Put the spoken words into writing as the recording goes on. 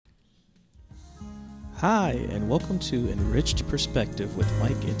Hi, and welcome to Enriched Perspective with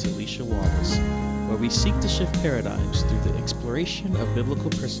Mike and Talisha Wallace, where we seek to shift paradigms through the exploration of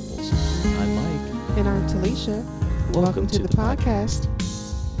biblical principles. I'm Mike. And I'm Talisha. Welcome to the podcast.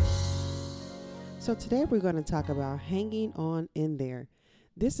 So today we're going to talk about hanging on in there.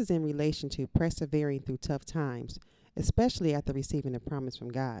 This is in relation to persevering through tough times, especially after receiving a promise from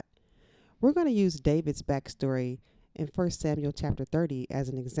God. We're going to use David's backstory in 1 Samuel chapter 30 as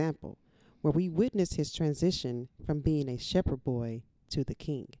an example, where we witness his transition from being a shepherd boy to the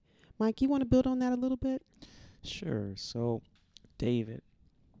king. Mike, you want to build on that a little bit? Sure. So, David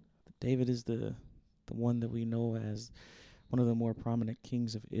is the one that we know as one of the more prominent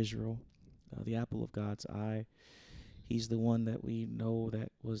kings of Israel, the apple of God's eye. He's the one that we know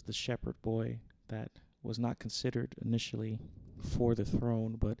that was the shepherd boy that was not considered initially for the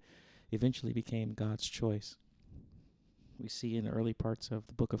throne, but eventually became God's choice. We see in the early parts of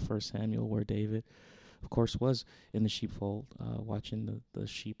the book of 1 Samuel where David, of course, was in the sheepfold, watching the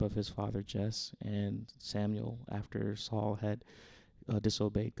sheep of his father Jesse, and Samuel, after Saul had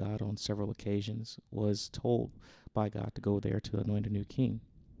disobeyed God on several occasions, was told by God to go there to anoint a new king.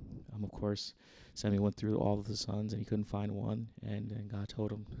 Of course, Samuel went through all of the sons, and he couldn't find one, and then God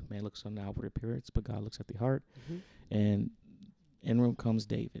told him, man looks on the outward appearance, but God looks at the heart. And in room comes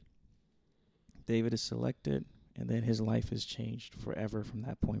David. David is selected, and then his life is changed forever from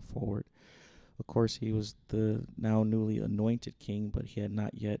that point forward. Of course, he was the now newly anointed king, but he had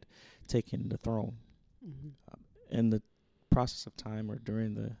not yet taken the throne. In the process of time, or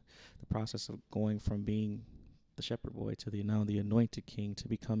during the process of going from being the shepherd boy to the anointed king to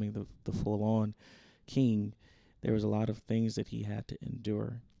becoming the full-on king, there was a lot of things that he had to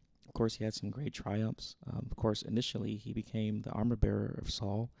endure. Of course, he had some great triumphs. Of course, initially, he became the armor bearer of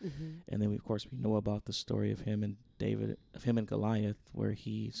Saul. And then, we know about the story of him and Goliath, where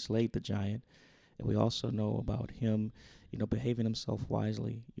he slayed the giant. And we also know about him, behaving himself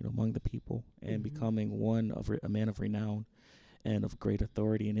wisely, among the people, and becoming a man of renown and of great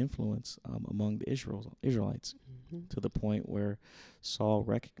authority and influence among the Israelites, to the point where Saul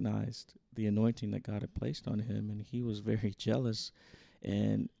recognized the anointing that God had placed on him, and he was very jealous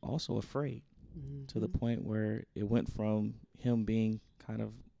and also afraid, to the point where it went from him being kind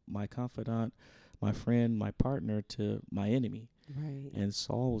of my confidant, my friend, my partner, to my enemy. Right. And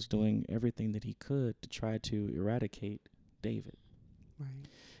Saul was doing everything that he could to try to eradicate David. Right.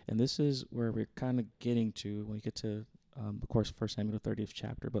 And this is where we're kind of getting to when we get to, of course, 1 Samuel 30th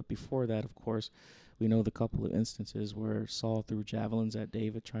chapter. But before that, of course, we know the couple of instances where Saul threw javelins at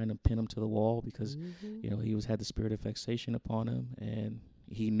David, trying to pin him to the wall because, he had the spirit of vexation upon him, and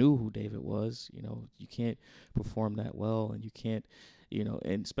he knew who David was. You can't perform that well, and you can't,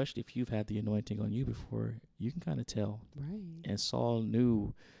 and especially if you've had the anointing on you before, you can kind of tell. Right. And Saul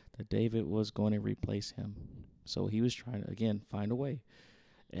knew that David was going to replace him. So he was trying to, again, find a way.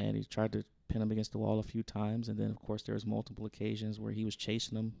 And he tried to pin him against the wall a few times. And then, of course, there was multiple occasions where he was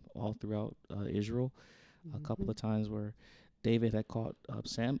chasing him all throughout Israel. A couple of times where David had caught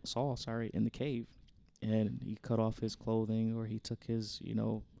Saul in the cave. And he cut off his clothing, or he took his,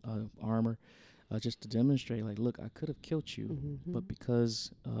 armor, just to demonstrate, like, look, I could have killed you, but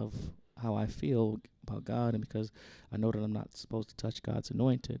because of how I feel about God, and because I know that I'm not supposed to touch God's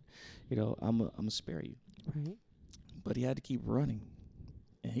anointed, I'm gonna spare you. Right. But he had to keep running,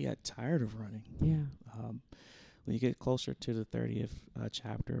 and he got tired of running. Yeah. When you get closer to the 30th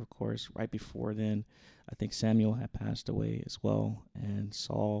chapter, of course, right before then, I think Samuel had passed away as well, and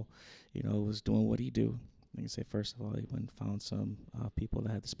Saul, was doing what he do. I can say, first of all, he went and found some people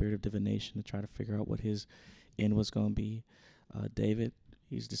that had the spirit of divination to try to figure out what his end was going to be. David,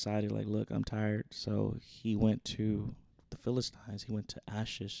 he's decided, like, look, I'm tired. So he went to the Philistines. He went to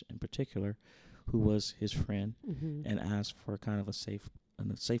Achish in particular, who was his friend, and asked for kind of a safe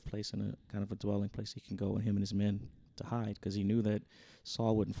place and a kind of a dwelling place he can go, and him and his men to hide, because he knew that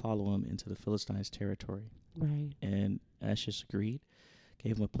Saul wouldn't follow him into the Philistines' territory. Right. And Achish agreed,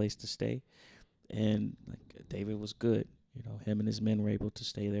 gave him a place to stay. And David was good. Him and his men were able to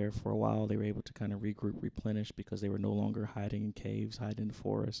stay there for a while. They were able to kind of regroup, replenish, because they were no longer hiding in caves, hiding in the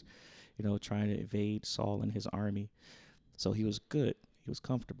forest, trying to evade Saul and his army. So he was good. He was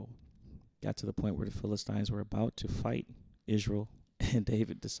comfortable. Got to the point where the Philistines were about to fight Israel, and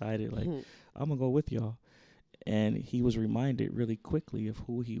David decided, I'm going to go with y'all. And he was reminded really quickly of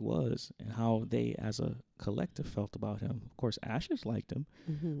who he was and how they, as a collective, felt about him. Of course, Achish liked him,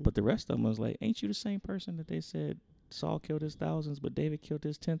 but the rest of them was like, ain't you the same person that they said Saul killed his thousands, but David killed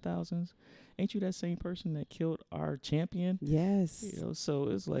his 10,000s. Ain't you that same person that killed our champion? Yes. You know, so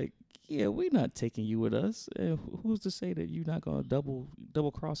it's like, yeah, we're not taking you with us. And who's to say that you're not gonna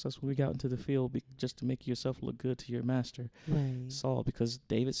double cross us when we got into the field just to make yourself look good to your master, Right. Saul? Because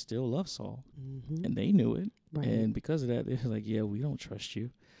David still loved Saul, Mm-hmm. and they knew it. Right. And because of that, they're like, yeah, we don't trust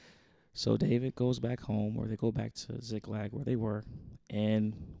you. So David goes back home, or they go back to Ziklag where they were,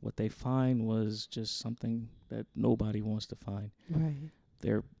 and what they find was just something that nobody wants to find. Right.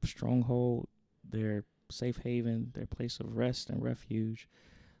 Their stronghold, their safe haven, their place of rest and refuge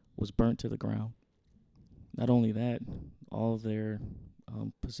was burnt to the ground. Not only that, all of their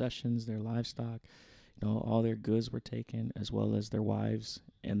possessions, their livestock, all their goods were taken, as well as their wives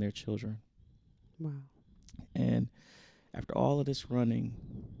and their children. Wow. And after all of this running,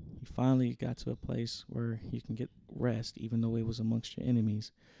 you finally got to a place where you can get rest, even though it was amongst your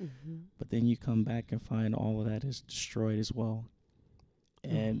enemies. Mm-hmm. But then you come back and find all of that is destroyed as well.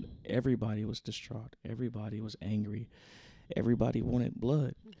 And everybody was distraught. Everybody was angry. Everybody wanted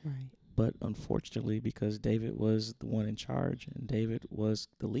blood. Right. But unfortunately, because David was the one in charge and David was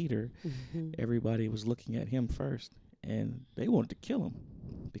the leader, Mm-hmm. everybody was looking at him first. And they wanted to kill him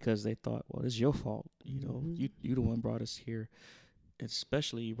because they thought, well, it's your fault. Mm-hmm. You the one brought us here.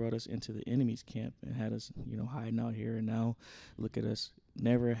 Especially you brought us into the enemy's camp and had us, hiding out here. And now look at us.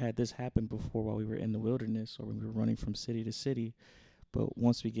 Never had this happen before while we were in the wilderness or when we were running from city to city. But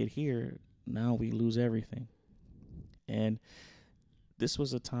once we get here, now we lose everything. And this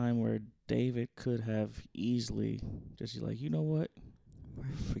was a time where David could have easily just like, you know what?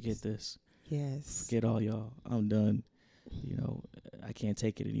 Right. Forget this. Yes. Forget all y'all. I'm done. I can't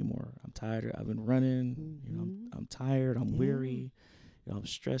take it anymore. I'm tired. I've been running. Mm-hmm. I'm tired. I'm Yeah. weary. I'm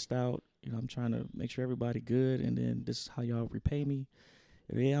stressed out. I'm trying to make sure everybody good. And then this is how y'all repay me.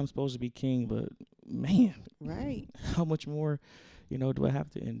 Yeah, I'm supposed to be king, but man, Right. how much more, do I have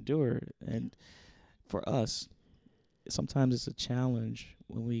to endure? And for us, sometimes it's a challenge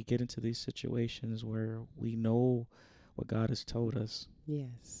when we get into these situations where we know what God has told us.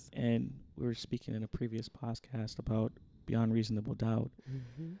 Yes. And we were speaking in a previous podcast about beyond reasonable doubt.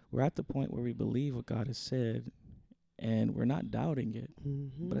 Mm-hmm. We're at the point where we believe what God has said and we're not doubting it.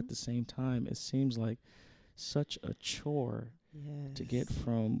 Mm-hmm. But at the same time, it seems like such a chore yes. to get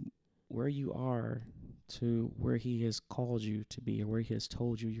from where you are to where he has called you to be or where he has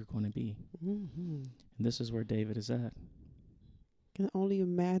told you you're going to be. Mm-hmm. And this is where David is at. Can only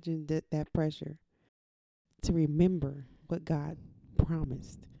imagine that pressure to remember what God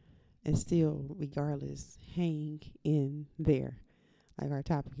promised and still, regardless, hang in there. Like our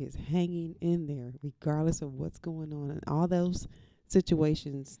topic is hanging in there, regardless of what's going on. And all those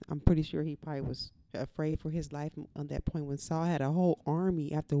situations, I'm pretty sure he probably was afraid for his life on that point when Saul had a whole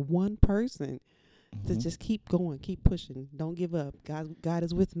army after one person to just keep going, keep pushing. Don't give up. God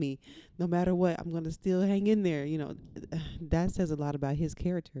is with me. No matter what, I'm going to still hang in there. That says a lot about his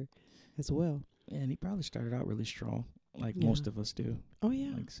character as well. And he probably started out really strong, like Yeah. most of us do. Oh,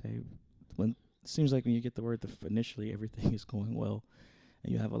 yeah. Like say, when it seems like when you get the word, initially everything is going well,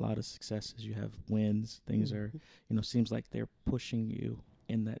 and you have a lot of successes, you have wins. Things are, seems like they're pushing you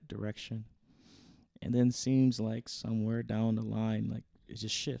in that direction, and then seems like somewhere down the line, like it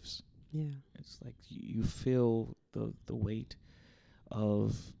just shifts. Yeah. It's like you feel the weight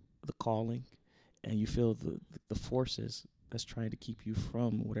of the calling, and you feel the forces that's trying to keep you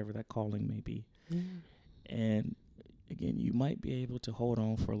from whatever that calling may be. Yeah. And again, you might be able to hold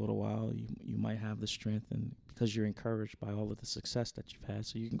on for a little while. You might have the strength, and because you're encouraged by all of the success that you've had,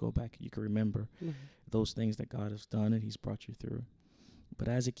 so you can go back and you can remember those things that God has done and he's brought you through. But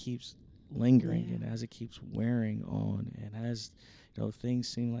as it keeps lingering and as it keeps wearing on, and as things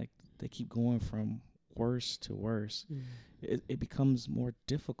seem like they keep going from worse to worse, it becomes more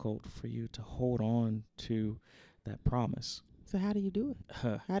difficult for you to hold on to that promise. So how do you do it?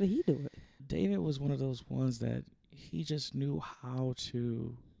 How did he do it? David was one of those ones that he just knew how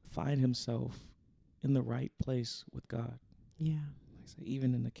to find himself in the right place with God. Yeah. Like I say,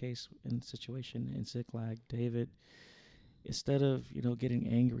 even in the situation in Ziklag, David, instead of, getting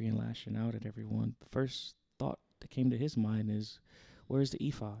angry and lashing out at everyone, the first thought that came to his mind is, where's the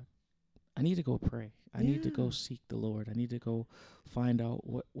ephod? I need to go pray. I need to go seek the Lord. I need to go find out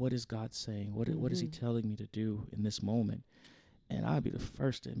what is God saying? What is he telling me to do in this moment? And I'll be the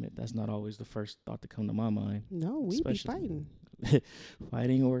first to admit that's not always the first thought to come to my mind. No, we be fighting.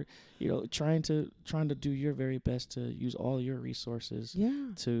 Fighting or, trying to do your very best to use all your resources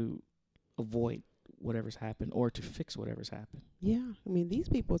to avoid whatever's happened or to fix whatever's happened. Yeah. I mean, these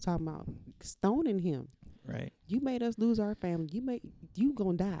people talking about stoning him. Right. You made us lose our family. You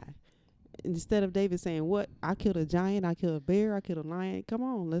gonna die. instead of David saying, "What? I killed a giant. I killed a bear. I killed a lion. Come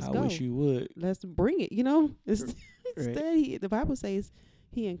on, let's I go. wish you would. Let's bring it." Right. Instead, the Bible says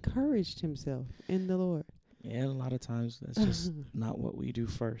he encouraged himself in the Lord. And a lot of times that's just not what we do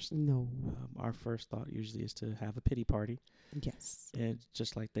first. No. Our first thought usually is to have a pity party. Yes. And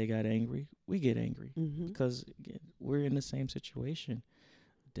just like they got angry, we get angry. Mm-hmm. Because again, we're in the same situation.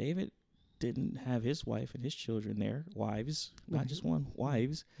 David didn't have his wife and his children there, wives, not just one,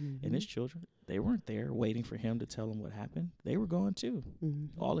 wives and his children. They weren't there waiting for him to tell them what happened. They were gone too.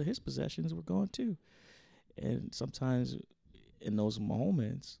 All of his possessions were gone too. And sometimes in those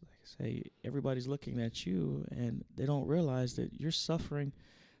moments, like I say, everybody's looking at you and they don't realize that you're suffering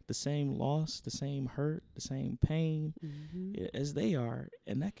the same loss, the same hurt, the same pain as they are.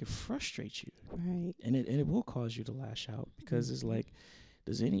 And that can frustrate you. Right. And it will cause you to lash out because it's like,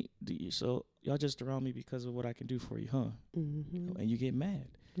 so y'all just around me because of what I can do for you, huh? You know, and you get mad.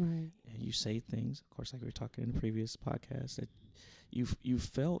 Right. And you say things, of course, like we were talking in the previous podcast, that you've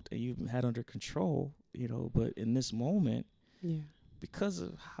felt and you've had under control, you know, but in this moment, yeah, because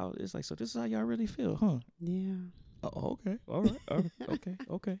of how it's like, so this is how y'all really feel, huh? Yeah. Oh, okay. All right.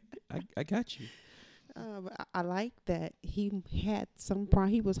 Okay. I got you. But I like that he had some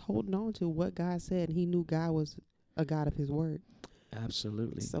pride. He was holding on to what God said, and he knew God was a God of his word.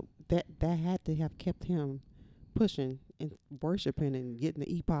 Absolutely. So that had to have kept him pushing and worshiping and getting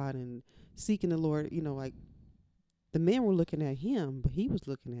the ephod and seeking the Lord. You know, like the men were looking at him, but he was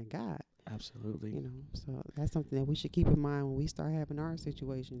looking at God. Absolutely. You know, so that's something that we should keep in mind when we start having our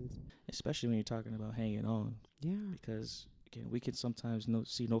situations. Especially when you're talking about hanging on. Yeah. Because, again, we can sometimes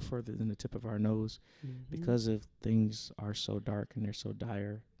see no further than the tip of our nose because of things are so dark and they're so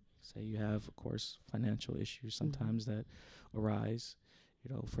dire. Say you have, of course, financial issues sometimes that arise,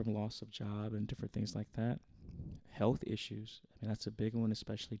 you know, from loss of job and different things like that. Health issues. I mean, that's a big one,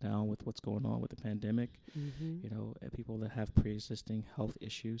 especially now with what's going on with the pandemic. You know, and people that have pre-existing health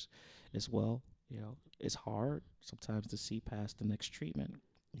issues as well. You know, it's hard sometimes to see past the next treatment.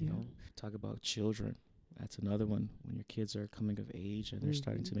 You know, talk about children. That's another one when your kids are coming of age and they're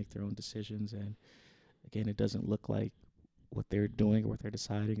starting to make their own decisions. And again, it doesn't look like what they're doing or what they're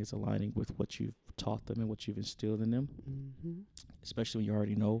deciding is aligning with what you've taught them and what you've instilled in them. Especially when you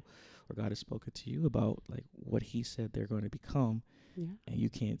already know or God has spoken to you about like what he said they're going to become. And you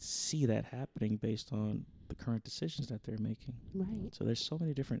can't see that happening based on the current decisions that they're making. Right. So there's so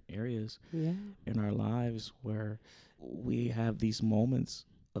many different areas in our lives where we have these moments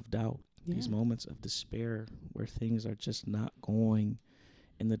of doubt, these moments of despair where things are just not going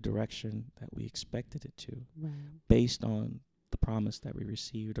in the direction that we expected it to, based on the promise that we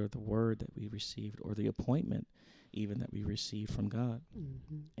received or the word that we received or the appointment even that we received from God.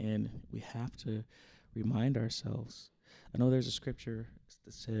 And we have to remind ourselves. I know there's a scripture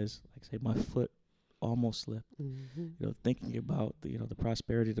that says, like, say, my foot almost slipped. You know, thinking about the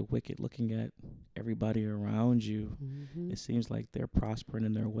prosperity of the wicked, looking at everybody around you, it seems like they're prospering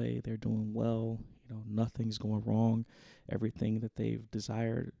in their way. They're doing well. You know, nothing's going wrong. Everything that they've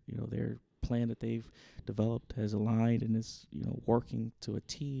desired, you know, their plan that they've developed has aligned and is, you know, working to a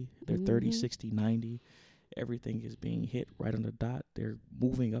T. They're 30, 60, 90. Everything is being hit right on the dot. They're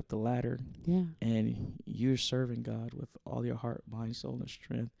moving up the ladder. And you're serving God with all your heart, mind, soul, and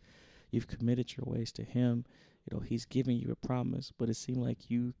strength. You've committed your ways to him. You know, he's giving you a promise, but it seemed like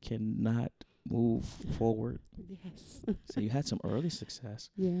you cannot move forward. So you had some early success.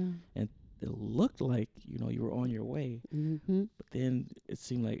 And it looked like, you know, you were on your way. But then it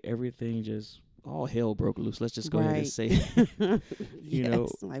seemed like everything just, all hell broke loose. Let's just go ahead and say it. You know,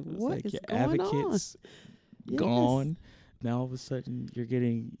 like what like is your going advocates gone. Now all of a sudden you're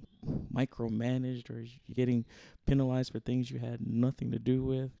getting micromanaged or you're getting penalized for things you had nothing to do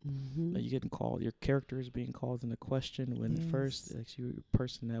with. You're getting called, your character is being called into question when at first like, you were a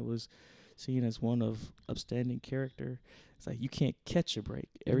person that was seen as one of upstanding character. It's like you can't catch a break.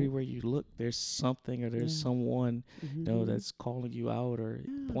 Everywhere you look, there's something or there's someone you know that's calling you out or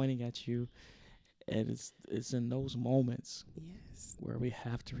pointing at you. And it's in those moments where we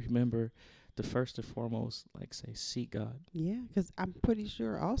have to remember to first and foremost, like say, seek God. Because I'm pretty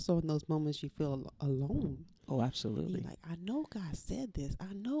sure also in those moments you feel alone. Oh, absolutely. You're like, I know God said this.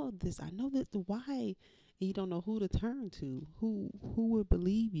 I know this. I know this. Why? And you don't know who to turn to. Who would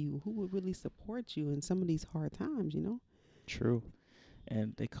believe you? Who would really support you in some of these hard times, you know? True.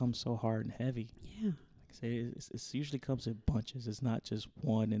 And they come so hard and heavy. Like I say, it usually comes in bunches. It's not just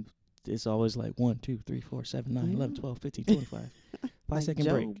one. And it's always like 1, 2, 3, 4, 7, 9, 11, 12, 15, 25. 5-second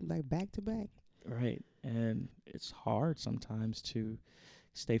break. Like back to back. Right. And it's hard sometimes to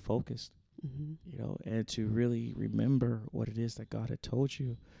stay focused, you know, and to really remember what it is that God had told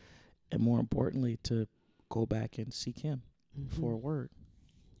you. and more importantly, to go back and seek Him for a Mhm. word.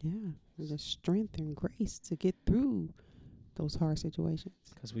 Yeah, and the strength and grace to get through those hard situations.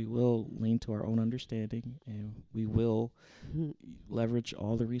 Because we will lean to our own understanding, and we will Mhm. leverage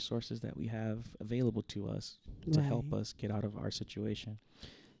all the resources that we have available to us to help Right. us get out of our situation.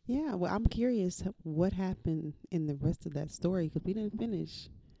 Yeah, well, I'm curious what happened in the rest of that story because we didn't finish.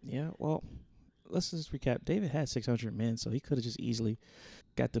 Yeah, well, let's just recap. David had 600 men, so he could have just easily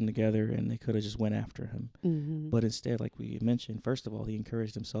got them together and they could have just went after him. Mm-hmm. But instead, like we mentioned, first of all, he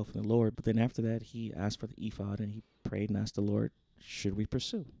encouraged himself in the Lord. But then after that, he asked for the ephod and he prayed and asked the Lord, should we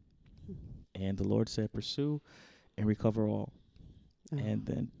pursue? And the Lord said, pursue and recover all. Oh, And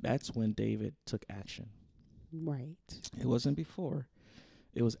then that's when David took action. right. It wasn't before.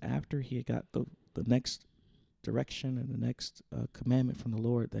 It was after he had got the next direction and the next commandment from the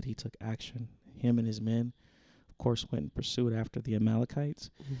Lord that he took action. Him and his men, of course, went and pursued after the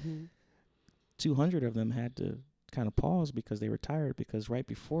Amalekites. Mm-hmm. 200 of them had to kind of pause because they were tired, because right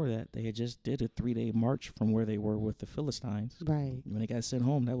before that they had just did a 3-day march from where they were with the Philistines. Right. When they got sent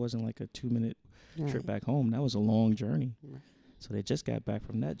home, that wasn't like a 2-minute Right. trip back home. That was a long journey. Right. So they just got back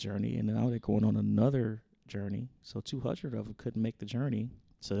from that journey, and now they're going on another journey. So 200 of them couldn't make the journey.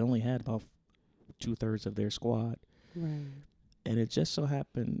 So they only had about 2/3 of their squad. Right. And it just so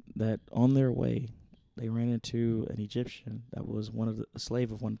happened that on their way, they ran into an Egyptian that was a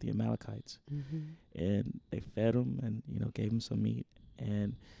slave of one of the Amalekites. Mm-hmm. And they fed him and, gave him some meat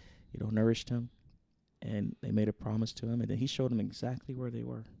and, nourished him. And they made a promise to him. And then he showed them exactly where they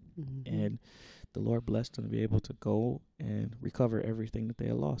were. Mm-hmm. And the Lord blessed them to be able to go and recover everything that they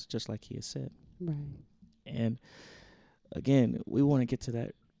had lost, just like he had said. Right. And again, we want to get to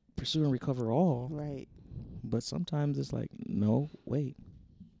that pursue and recover all. Right. But sometimes it's like, no, wait.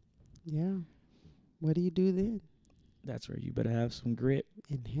 Yeah. What do you do then? That's where you better have some grit.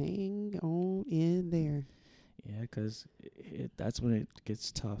 And hang on in there. Yeah, because that's when it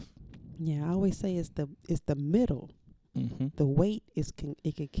gets tough. Yeah, I always say it's the middle. Mm-hmm. The weight it can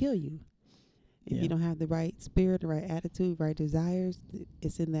kill you if Yeah. you don't have the right spirit, the right attitude, right desires.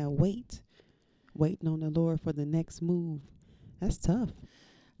 It's in that waiting on the Lord for the next move. That's tough.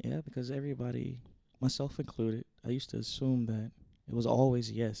 Yeah, because everybody, myself included, I used to assume that it was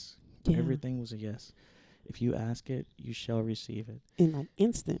always yes. Yeah. Everything was a yes. If you ask it, you shall receive it. In like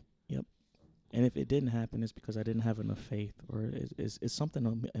instant. And if it didn't happen, it's because I didn't have enough faith, or it's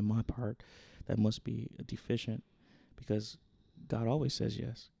something in my part that must be deficient, because God always says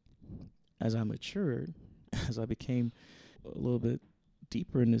yes. As I matured, as I became a little bit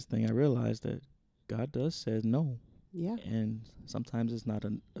deeper in this thing, I realized that God does say no. Yeah. And sometimes it's not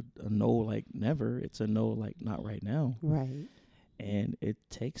a no like never. It's a no like not right now. Right. And it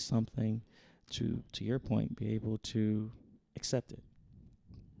takes something to your point, be able to accept it.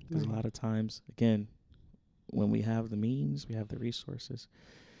 Because Right. a lot of times, again, when we have the means, we have the resources,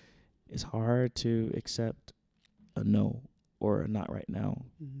 it's hard to accept a no or a not right now.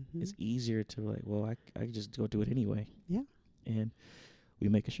 Mm-hmm. It's easier to like, well, I can just go do it anyway. Yeah. And we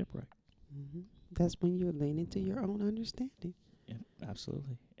make a shipwreck. Mm-hmm. That's when you're leaning to your own understanding. Yeah,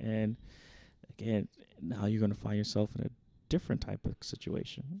 absolutely. And again, now you're going to find yourself in a different type of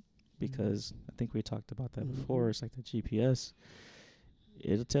situation, because I think we talked about that before. It's like the GPS.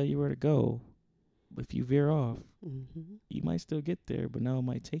 It'll tell you where to go. But if you veer off, Mm-hmm. you might still get there, but now it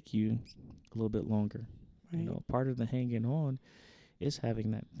might take you a little bit longer. Right. Part of the hanging on is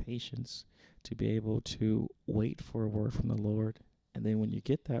having that patience to be able to wait for a word from the Lord. And then when you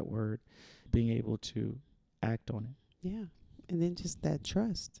get that word, being able to act on it. Yeah. And then just that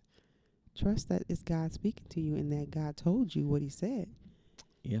trust. Trust that it's God speaking to you and that God told you what he said.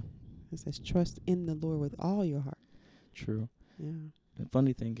 Yeah, It says trust in the Lord with all your heart. true. Yeah. The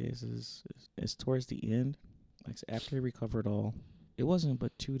funny thing is towards the end, like after he recovered all, it wasn't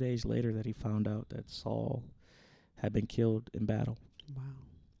but 2 days later that he found out that Saul had been killed in battle. Wow.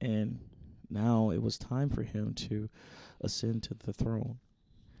 And now it was time for him to ascend to the throne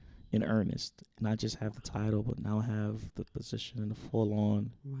in earnest, not just have the title, but now have the position and the full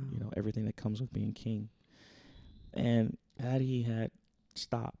on, Wow. everything that comes with being king. And had he had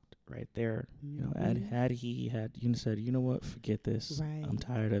stopped right there, Mhm. had he had said, you know what, forget this, Right. I'm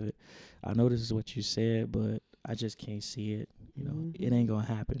tired of it. I know this is what you said, but I just can't see it. It Mhm. ain't gonna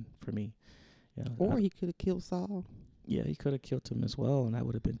happen for me. Or he could have killed Saul. Yeah, he could have killed him as well, and that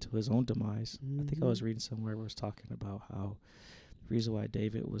would have been to his own demise. I think I was Mhm. reading somewhere where it was talking about how the reason why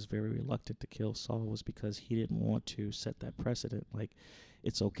David was very reluctant to kill Saul was because he didn't want to set that precedent. Like,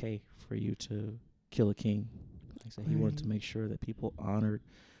 it's okay for you to kill a king. Like I said, he wanted to Right. make sure that people honored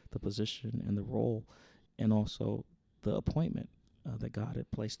the position and the role, and also the appointment that God had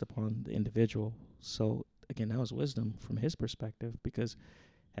placed upon the individual. So again, that was wisdom from his perspective, because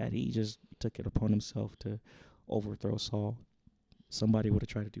had he just took it upon himself to overthrow Saul, somebody would have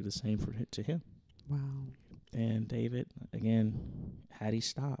tried to do the same to him. Wow. And David, again, had he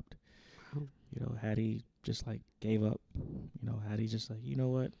stopped, Wow. had he just like gave up, had he just like, you know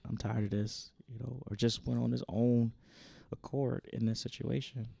what, I'm tired of this, or just went on his own accord in this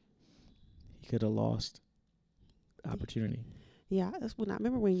situation, he could have lost the opportunity. Yeah, that's when I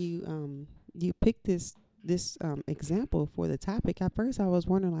remember when you picked this example for the topic. At first, I was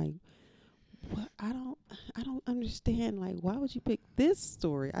wondering like, what I don't understand. Like, why would you pick this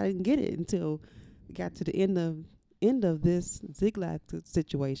story? I didn't get it until we got to the end of this Ziklag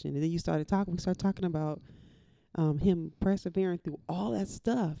situation, and then we started talking about him persevering through all that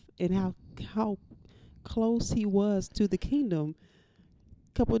stuff and how close he was to the kingdom.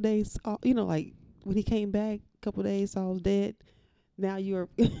 Couple of days, like when he came back, couple of days, Saul's dead. Now you're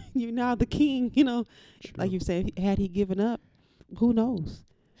now the king. True. Like you said, had he given up, who knows?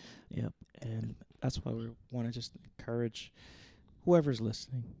 Yep, and that's why we want to just encourage whoever's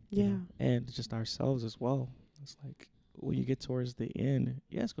listening. Yeah, and just ourselves as well. It's like when you get towards the end,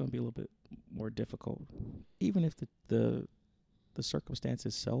 it's going to be a little bit more difficult, even if the circumstance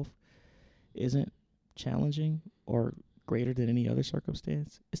itself isn't challenging or greater than any other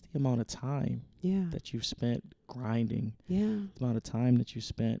circumstance. It's the amount of time that you've spent grinding, the amount of time that you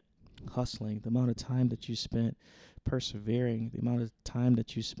spent hustling, the amount of time that you spent persevering, the amount of time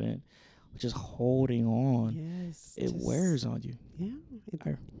that you spent just holding on. Yes, it wears on you. Yeah,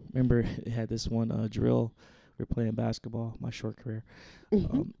 I remember it had this one drill. We were playing basketball, my short career,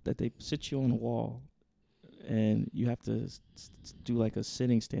 that they sit you on the wall, and you have to do like a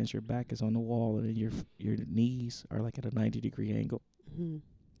sitting stance. Your back is on the wall, and then your knees are like at a 90-degree angle. Mm-hmm.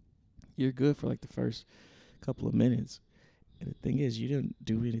 You're good for like the first couple of minutes, and the thing is, you didn't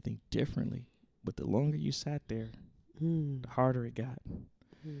do anything differently. But the longer you sat there, the harder it got.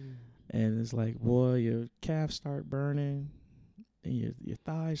 And it's like, boy, your calves start burning, and your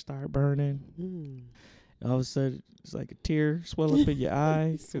thighs start burning. And all of a sudden, it's like a tear swell up in your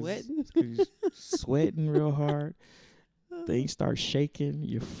eye. Sweating. You're sweating real hard. Things start shaking.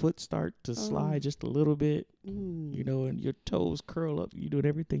 Your foot start to slide just a little bit, and your toes curl up. You're doing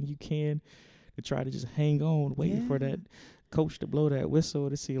everything you can to try to just hang on, waiting for that coach to blow that whistle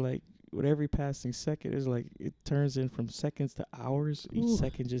to see, like, with every passing second, is like it turns in from seconds to hours. Each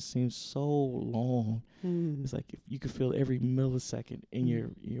second just seems so long. It's like if you could feel every millisecond in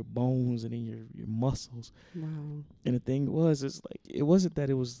your bones and in your muscles. Wow. And the thing was, it's like it wasn't that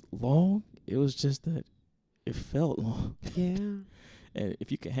it was long. It was just that it felt long. Yeah. And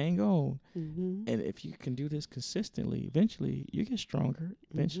if you can hang on, and if you can do this consistently, eventually you get stronger.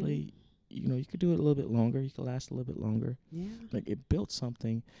 Eventually, you could do it a little bit longer. You could last a little bit longer. Yeah. Like it built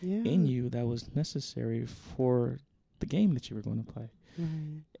something in you that was necessary for the game that you were going to play.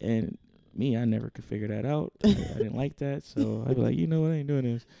 Right. And me, I never could figure that out. I didn't like that. So I'd be like, you know what, I ain't doing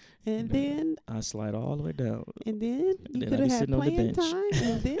this. And then I slide all the way down. And then you could I'd be have had sitting on the playing bench. time.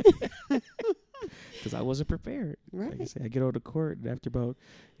 And then Because I wasn't prepared. Right. Like I said, I get on the court, and after about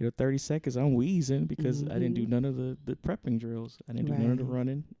 30 seconds, I'm wheezing because I didn't do none of the prepping drills. I didn't do none of the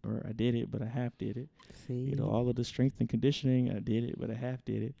running, or I did it, but I half did it. See. All of the strength and conditioning, I did it, but I half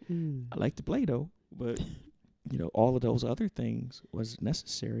did it. I like to play though, but all of those other things was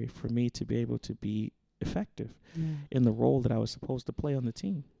necessary for me to be able to be effective in the role that I was supposed to play on the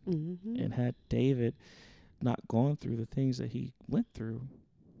team. And had David not gone through the things that he went through,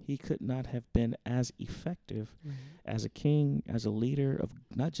 he could not have been as effective as a king, as a leader of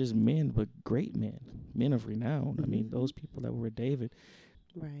not just men, but great men of renown. I mean, those people that were with David,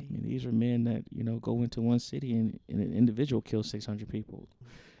 Right. I mean, these are men that, go into one city and an individual kills 600 people.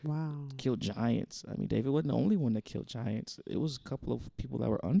 Wow. Killed giants. I mean, David wasn't the only one that killed giants. It was a couple of people that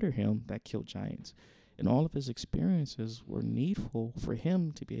were under him that killed giants. And all of his experiences were needful for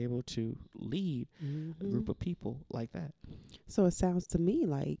him to be able to lead a group of people like that. So it sounds to me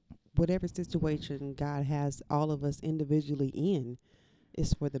like whatever situation God has all of us individually in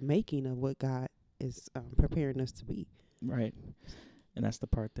is for the making of what God is preparing us to be. Right. And that's the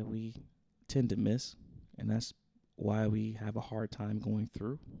part that we tend to miss. And that's why we have a hard time going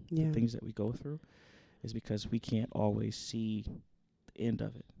through the things that we go through, is because we can't always see the end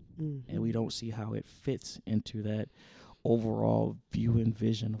of it. And we don't see how it fits into that overall view and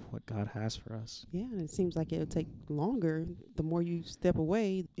vision of what God has for us. Yeah, and it seems like it'll take longer the more you step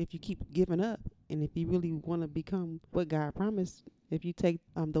away if you keep giving up. And if you really want to become what God promised, if you take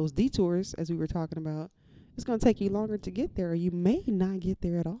those detours, as we were talking about, it's going to take you longer to get there, or you may not get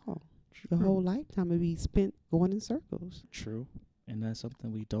there at all. True. Your whole lifetime will be spent going in circles. True. And that's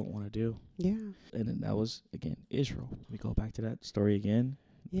something we don't want to do. Yeah. And then that was, again, Israel. We go back to that story again.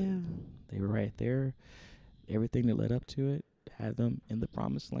 Yeah. They were right there. Everything that led up to it had them in the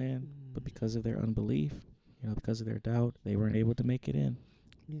promised land. But because of their unbelief, because of their doubt, they weren't able to make it in.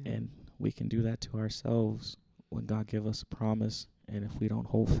 Yeah. And we can do that to ourselves when God gives us a promise. And if we don't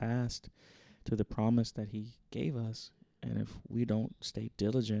hold fast to the promise that he gave us, and if we don't stay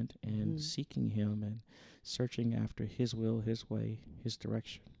diligent in seeking him and searching after his will, his way, his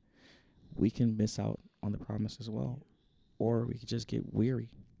direction, we can miss out on the promise as well. Or we could just get weary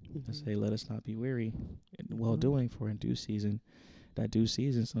and say, let us not be weary in well-doing, for in due season. That due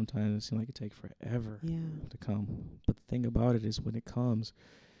season sometimes it seems like it takes forever to come. But the thing about it is when it comes,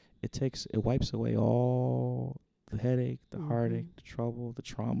 it wipes away all the headache, the heartache, the trouble, the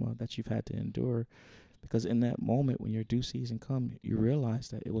trauma that you've had to endure. Because in that moment when your due season comes, you realize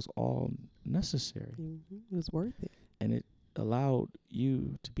that it was all necessary. It was worth it. And it allowed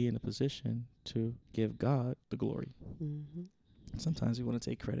you to be in a position to give God the glory. Sometimes we want to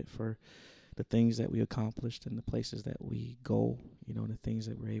take credit for the things that we accomplished and the places that we go, the things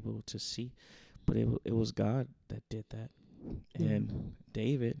that we're able to see. But it was God that did that. And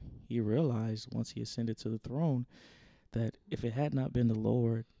David, he realized once he ascended to the throne that if it had not been the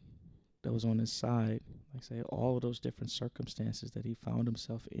Lord that was on his side, like I say, all of those different circumstances that he found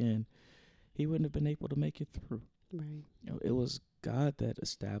himself in, he wouldn't have been able to make it through. Right. It was God that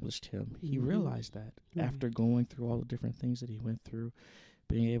established him. He realized that after going through all the different things that he went through,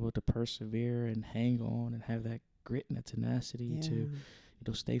 being able to persevere and hang on and have that grit and that tenacity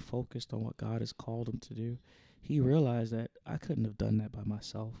to stay focused on what God has called him to do. He realized that I couldn't have done that by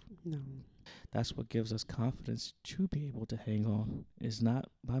myself. No. That's what gives us confidence to be able to hang on. It's not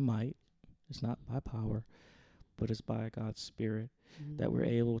by might, it's not by power, but it's by God's Spirit that we're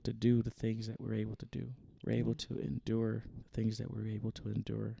able to do the things that we're able to do. We're able to endure the things that we're able to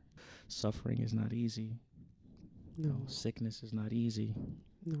endure. Suffering is not easy. No. Sickness is not easy.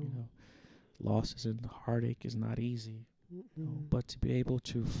 No. Losses and heartache is not easy. But to be able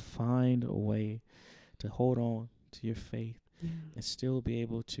to find a way to hold on to your faith and still be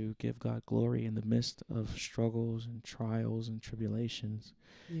able to give God glory in the midst of struggles and trials and tribulations.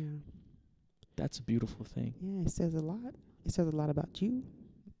 That's a beautiful thing. Yeah, it says a lot. It says a lot about you,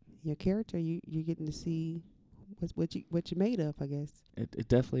 your character. You're getting to see what you're made of, I guess. It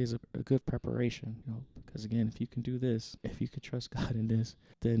definitely is a good preparation, because again, if you can do this, if you can trust God in this,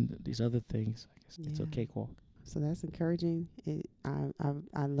 then these other things, I guess it's a cakewalk. So that's encouraging.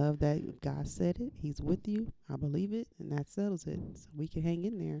 I love that God said it. He's with you. I believe it, and that settles it. So we can hang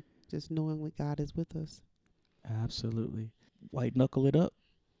in there, just knowing that God is with us. Absolutely. White knuckle it up.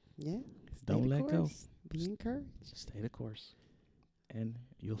 Yeah. Don't let go. Be encouraged. Stay the course. And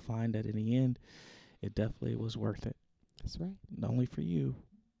you'll find that in the end, it definitely was worth it. That's right. Not only for you,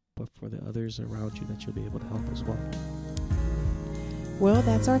 but for the others around you that you'll be able to help as well. Well,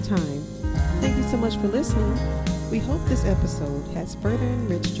 that's our time. Thank you so much for listening. We hope this episode has further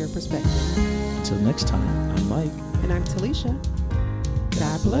enriched your perspective. Until next time, I'm Mike. And I'm Talisha.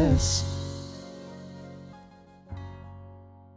 God bless.